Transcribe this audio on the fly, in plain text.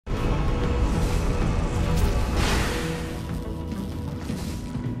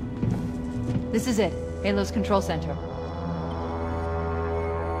This is it. Halo's control center.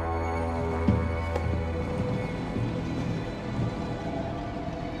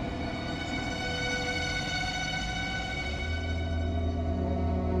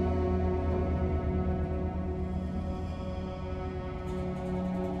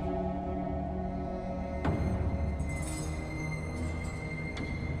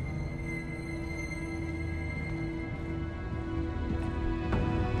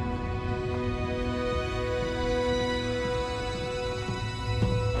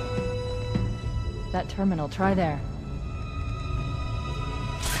 That terminal, try there.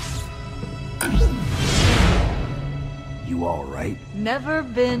 You all right? Never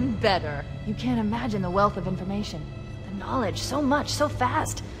been better. You can't imagine the wealth of information. The knowledge, so much, so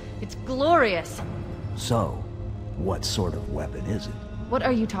fast. It's glorious. So, what sort of weapon is it? What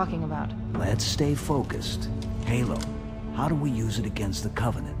are you talking about? Let's stay focused. Halo, how do we use it against the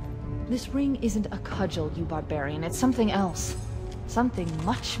Covenant? This ring isn't a cudgel, you barbarian. It's something else. Something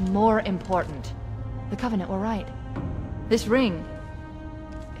much more important. The Covenant were right. This ring...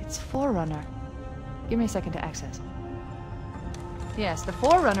 it's Forerunner. Give me a second to access. Yes, the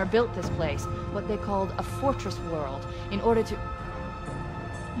Forerunner built this place, what they called a fortress world, in order to...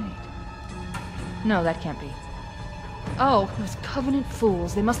 Wait. No, that can't be. Oh, those Covenant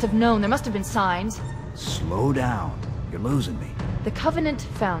fools. They must have known. There must have been signs. Slow down. You're losing me. The Covenant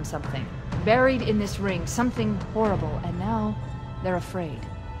found something. Buried in this ring. Something horrible. And now, they're afraid.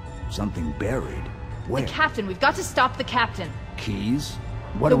 Something buried? Where? The captain. We've got to stop the captain. Keys?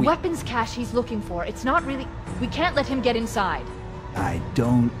 What The do we... weapons cache he's looking for. It's not really... We can't let him get inside. I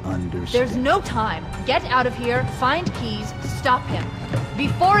don't understand. There's no time. Get out of here, find keys, stop him.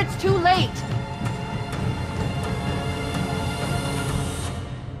 Before it's too late!